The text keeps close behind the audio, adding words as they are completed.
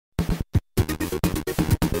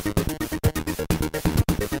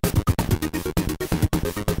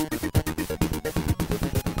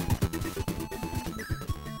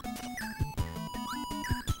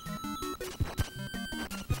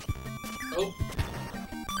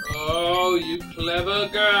go, you clever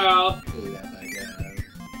girl. Clever girl.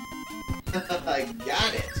 I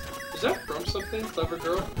got it. Is that from something? Clever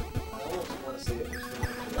girl? I almost want to say it was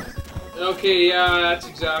from Okay, yeah, that's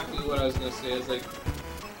exactly what I was gonna say. It's like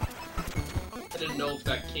I didn't know if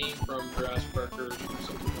that came from Jurassic Park or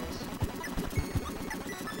something else.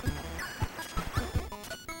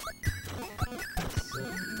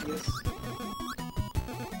 Yes.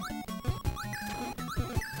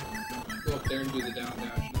 Go up there and do the down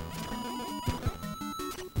dash.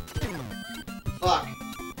 Fuck.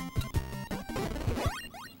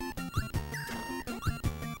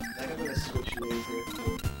 I think I'm gonna switch laser.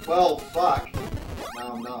 Well, fuck.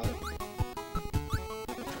 No, I'm not.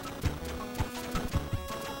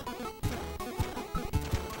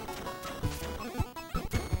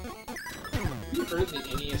 Have you heard of the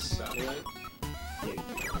NES satellite?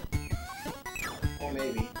 Or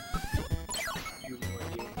maybe. You have no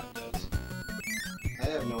idea what that does. I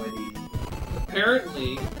have no idea.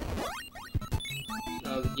 Apparently,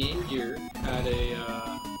 the Game Gear had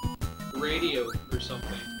a radio or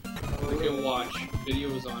something. You can watch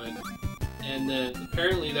videos on it, and then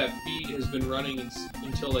apparently that feed has been running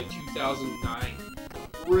until like 2009.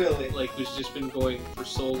 Really? Like, it's just been going for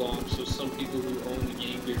so long. So some people who own the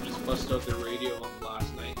Game Gear just busted out their radio on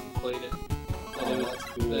last night and played it, and that's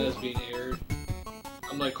cool. that is being aired.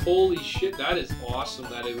 I'm like, holy shit, that is awesome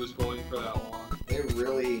that it was going for that long. They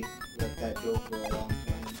really let that go for a long time.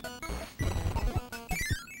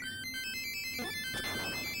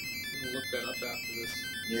 I'm gonna look that up after this.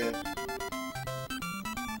 Yeah.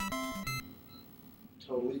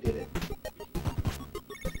 Totally did it.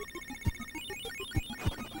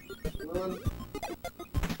 Run.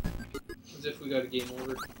 As if we got a game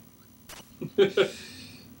over. Make it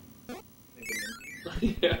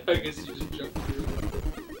Yeah, I guess you just jumped through.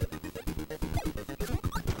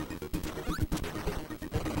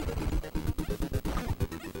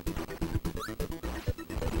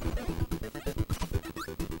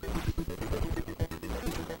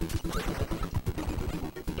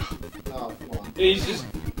 Oh, come on. And he's just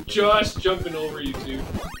jumping over you two.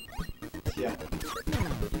 Yeah.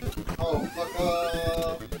 Oh, fuck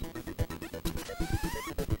off.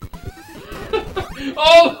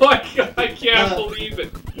 Oh my god, I can't believe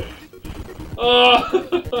it. Oh.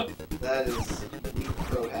 That is weak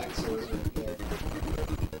pro haxors right there.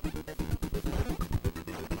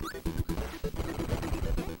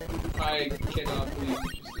 I cannot believe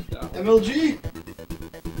you just did that. MLG!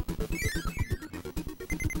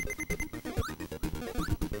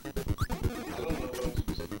 I don't know what I'm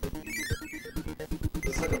supposed to do.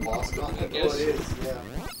 It's like a boss content? I guess. Oh, it is, yeah.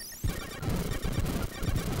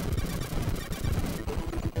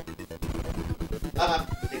 Haha,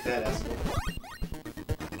 take that, asshole.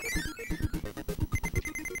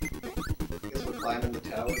 I guess we're climbing the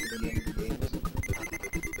tower to the end of the game or something.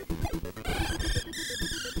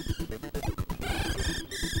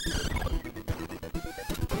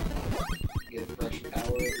 Get fresh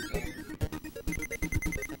power every time.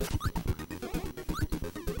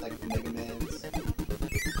 Like the Mega Man's.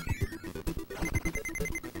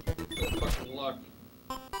 No fucking luck.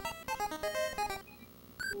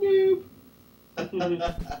 Nope.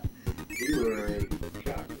 You were a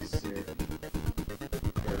cocksucker.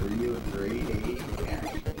 A real grade A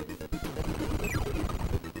character.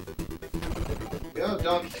 Go,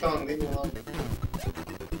 Donkey Kong, leave me alone.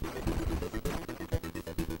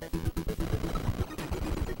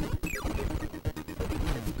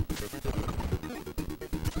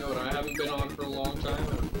 You know what I haven't been on for a long time?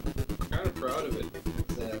 I'm kind of proud of it.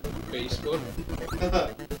 What's that? Facebook.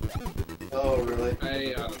 Oh, really?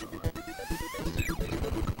 I don't know.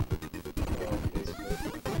 Oh, Facebook.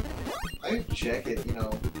 I check it, you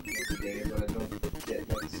know, every day, but I don't get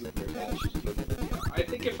like super attached to it. I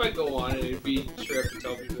think if I go on it, it'd be sure to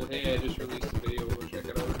tell people, hey, I just released a video, go check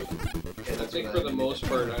it out. Yeah, I that's think what for the most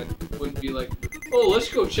part, I wouldn't be like, oh, let's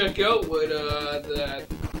go check out what that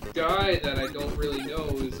guy that I don't really know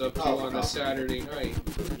is up to on a Saturday night.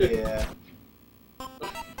 Yeah.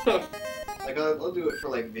 Like, I'll do it for,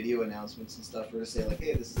 like, video announcements and stuff, or to say, like,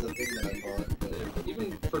 hey, this is the thing that I bought. But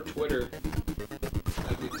Even for Twitter,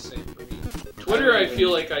 that'd be the same for me. Twitter, I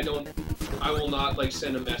feel like I will not, like,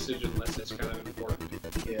 send a message unless it's kind of important.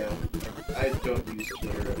 yeah, I don't use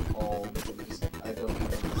Twitter at all. I don't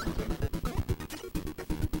have a reason to.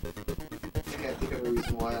 I can't think of a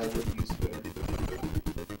reason why I would use Twitter.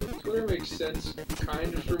 Twitter makes sense,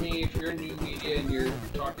 kind of, for me. If you're new media and you're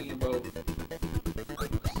talking about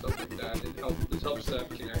stuff like that, it helps that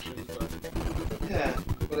connection, but Yeah,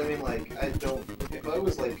 but I mean, like, I don't. If I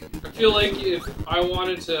was like, I feel like if I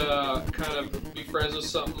wanted to kind of be friends with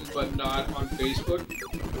something but not on Facebook,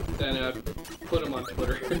 then I'd put them on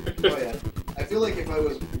Twitter. Oh yeah. I feel like if I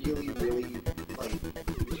was really, really, like,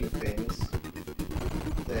 too famous,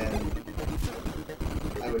 then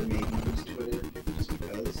I would maybe use Twitter just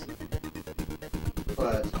because.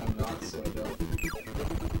 But I'm not, so I don't.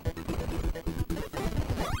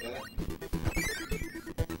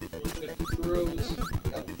 Okay. Throws.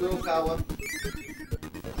 Got the throw power.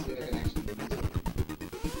 Let's see if I can actually use it.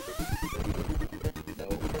 No,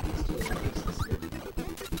 it's still useless here.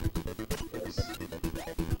 Yes.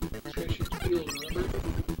 Treasure field, remember?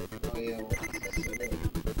 Oh yeah, well, so good.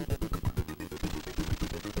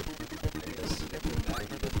 I gotta skip it back.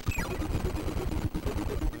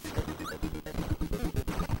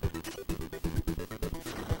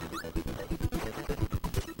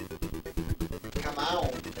 Come on!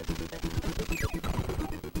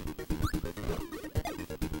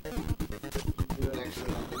 Doing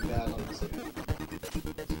actually nothing bad on this guy.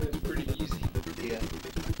 It's pretty easy. Yeah.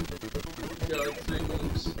 You got like 3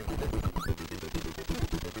 moves.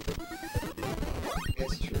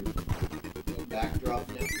 It's true. No backdrop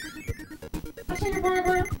now.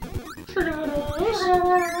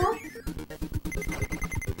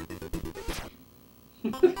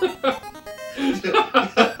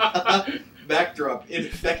 Backdrop,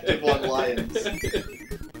 ineffective on lions.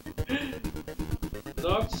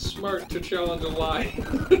 Not smart to challenge a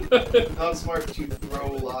lion. Not smart to throw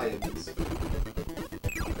lions.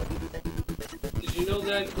 Did you know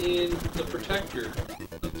that in The Protector,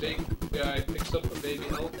 a big guy picks up a baby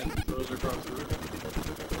elephant and throws her across the roof?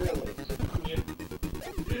 Really? Yeah.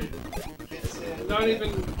 Can't say I Not knew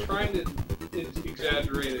even trying to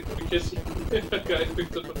exaggerate it, because a guy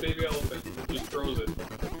picks up a baby elephant and just throws it. that.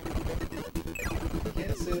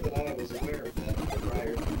 Can't say that I was aware of that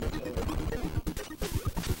prior to you telling me.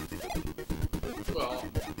 Well,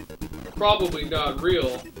 probably not real.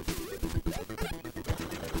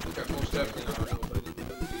 Okay, most definitely not real, but the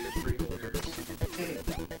movie is pretty hilarious.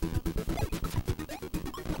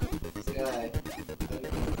 This guy.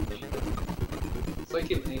 It's like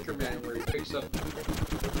in Anchorman where he picks up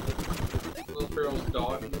Will Ferrell's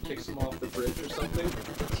dog and kicks him off the bridge or something.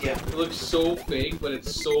 Yeah. It looks so fake, but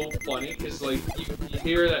it's so funny because like you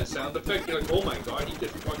hear that sound effect, you're like, oh my god, he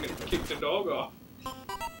just fucking kicked the dog off.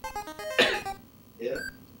 Yeah.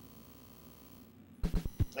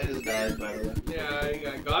 That is bad, by the way.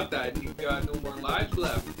 Yeah, I got that. You got no more lives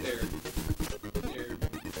left there.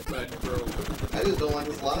 But bro, I just don't like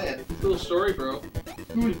this lion. cool story, bro.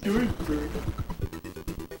 Who's doing bro?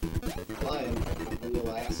 Lion, a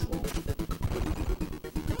little asshole.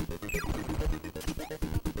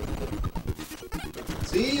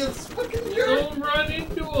 See, it's fucking weird. Don't run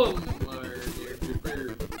into him.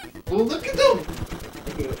 Well, look at them.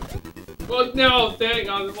 Well, no, dang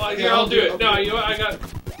on. Well, Okay, here, I'll do it. I'll No, do it. you know what? I got.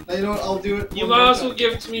 Now, you know what? I'll do it. You one might more as well time.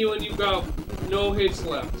 give it to me when you've got no hits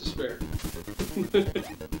left to spare.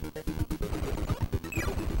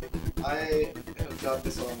 I have got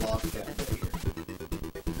this on lockdown right here.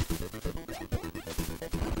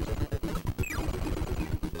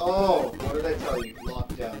 Oh, what did I tell you?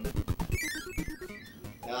 Lockdown.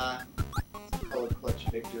 Nah, it's called clutch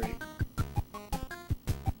victory.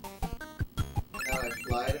 Now I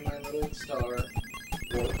fly to my little star,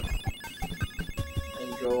 and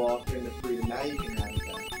go off into freedom. Now you can have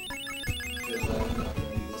that. Because I'm not going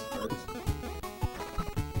to do this part.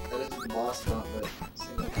 That is the boss gauntlet,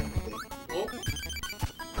 single-handedly. Oh,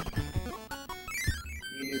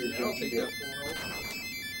 You do the yeah, I'll jump take you that full health.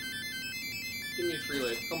 Give me a free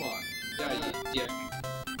life. Come on. Yeah, you dick.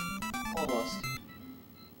 Almost.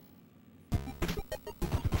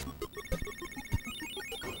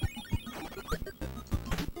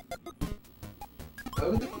 Why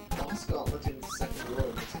would the boss gauntlet in the second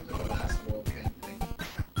world? It seems like a last world kind of thing.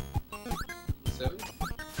 7?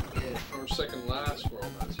 Yeah. Or second last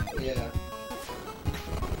world, that's Yeah.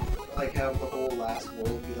 Like have the whole last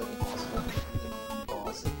world be like a boss gauntlet and then the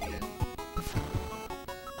boss at the end.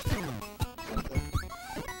 Something.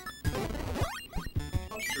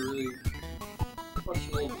 Watched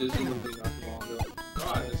an old Disney movie not too long ago.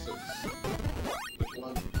 God, this is Which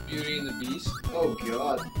one? Beauty and the Beast. Oh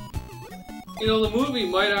god. You know, the movie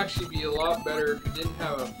might actually be a lot better if it didn't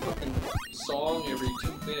have a fucking song every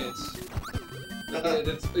 2 minutes.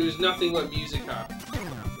 It was nothing but music half the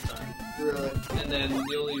time. Really? And then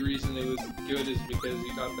the only reason it was good is because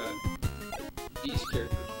you got that Beast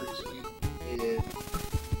character. It's pretty sweet. Yeah.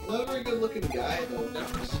 Not a very good looking guy though. No,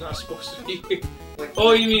 it's not supposed to be. Like,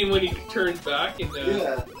 Oh, you mean when he turns back into...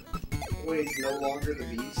 yeah. When he's no longer the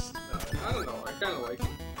beast. I don't know, I kind of like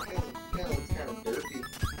him. Kind of looks kind of derpy.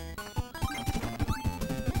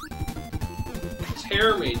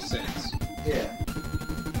 hair made sense. Yeah.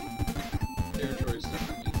 Territory stuff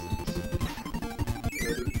that made sense.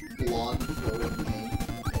 The blonde flowing mane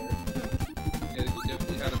hair. Yeah, you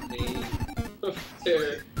definitely had a mane of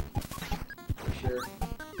hair. For sure.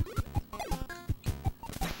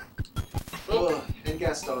 Oh. Ugh, and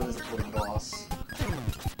Gaston is the full boss.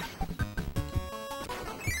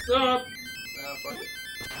 Stop! Ah, fuck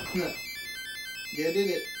it. Yeah, did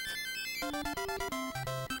it.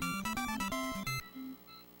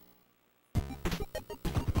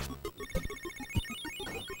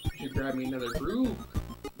 You should grab me another brew.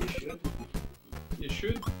 You should. You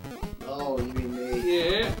should. Oh, you mean me?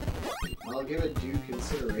 Yeah. I'll give it due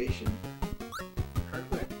consideration.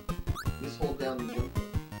 Hard way. Just hold down the jump.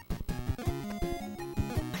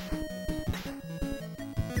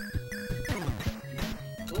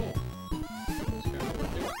 Oh. That's kind of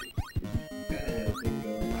working. Kinda had a thing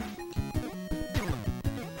going.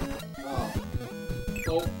 Oh.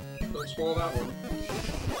 Oh, don't swallow that one.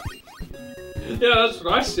 Yeah, that's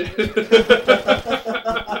what I said.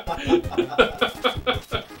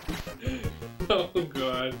 Oh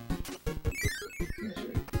god.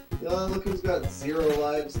 Oh, look who's got 0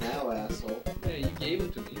 lives now, asshole. Yeah, you gave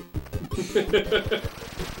them to me. This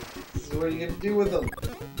is what are you gonna do with them?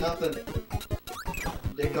 Nothing.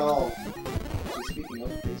 Dick all. Actually, speaking of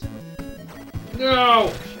Facebook.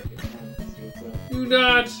 No! Check it out. See what's up. Do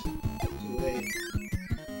not Too late.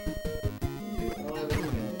 I don't have an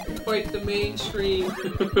email. fight the mainstream.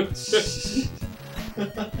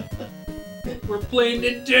 We're playing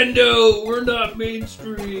Nintendo. We're not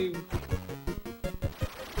mainstream.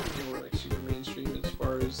 Yeah, we're like super mainstream as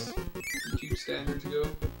far as YouTube standards go.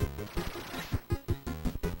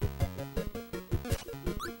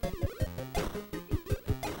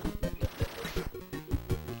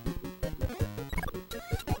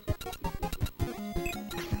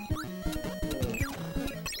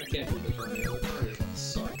 I can't do this right now. It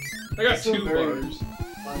sucks. I got Still 2 very- bars.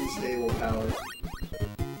 Unstable power.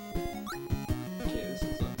 Okay, this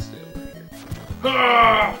is unstable right here.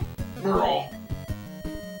 Ah! Girl!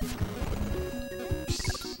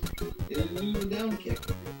 It'll do a down kick.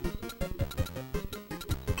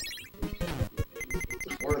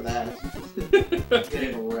 Or that.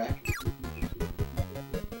 Getting wrecked.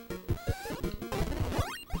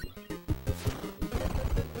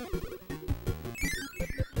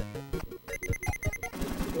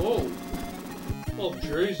 Oh! Oh,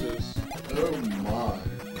 Jesus. Oh my.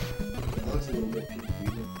 That looks a little bit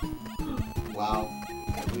confusing. Wow.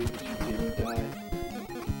 I believe that you didn't die.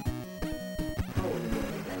 Oh, you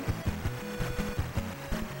didn't die.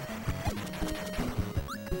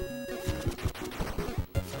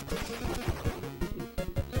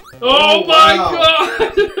 Oh, my wow. god!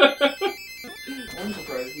 I'm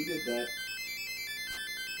surprised you did that.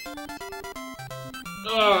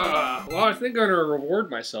 Well, I think I'm gonna reward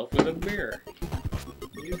myself with a beer.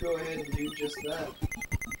 You go ahead and do just that.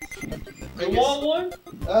 You want one?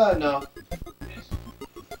 No. It's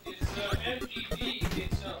MGD.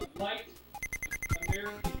 It's light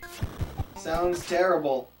American. Sounds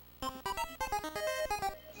terrible. I'm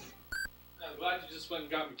glad you just went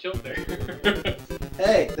and got me killed there.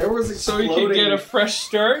 Hey, there was So exploding... you can get a fresh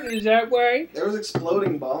start, is that why? There was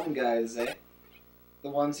exploding bomb guys, eh? The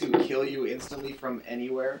ones who kill you instantly from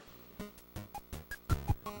anywhere.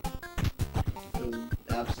 It was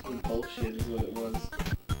absolute bullshit is what it was.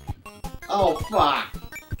 Oh, fuck!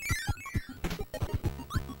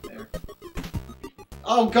 There.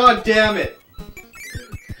 Oh, god damn it!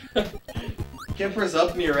 Can't press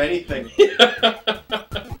up near anything.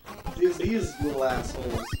 These little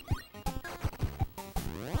assholes.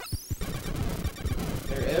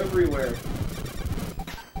 They're everywhere.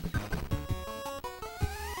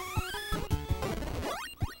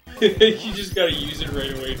 You just gotta use it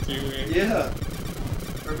right away too, man. Yeah.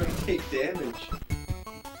 We're gonna take damage.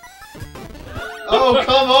 Oh,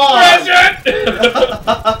 come on! Present!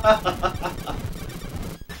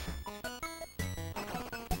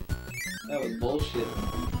 That was bullshit.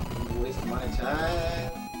 Wasting my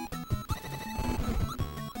time.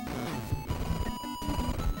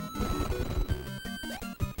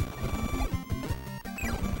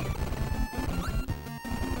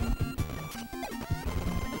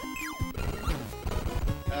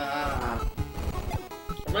 Ah.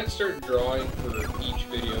 I might start drawing for each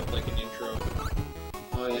video, like an intro.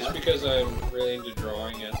 Oh yeah? Just because I'm really into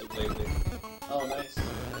drawing as of lately. Oh nice.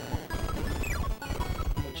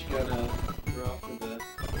 What you gonna draw for the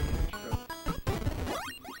intro?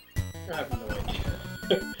 I have no idea.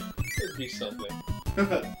 It'd be something.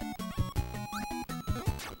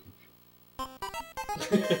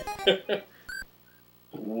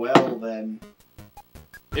 Well then.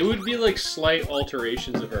 It would be like slight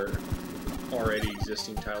alterations of her already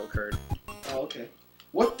existing title card. Oh, okay.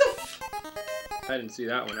 What the f... I didn't see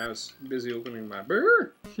that one. I was busy opening my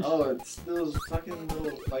burr. Oh, it's those fucking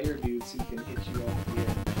little fire dudes who can hit you off the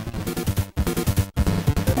edge.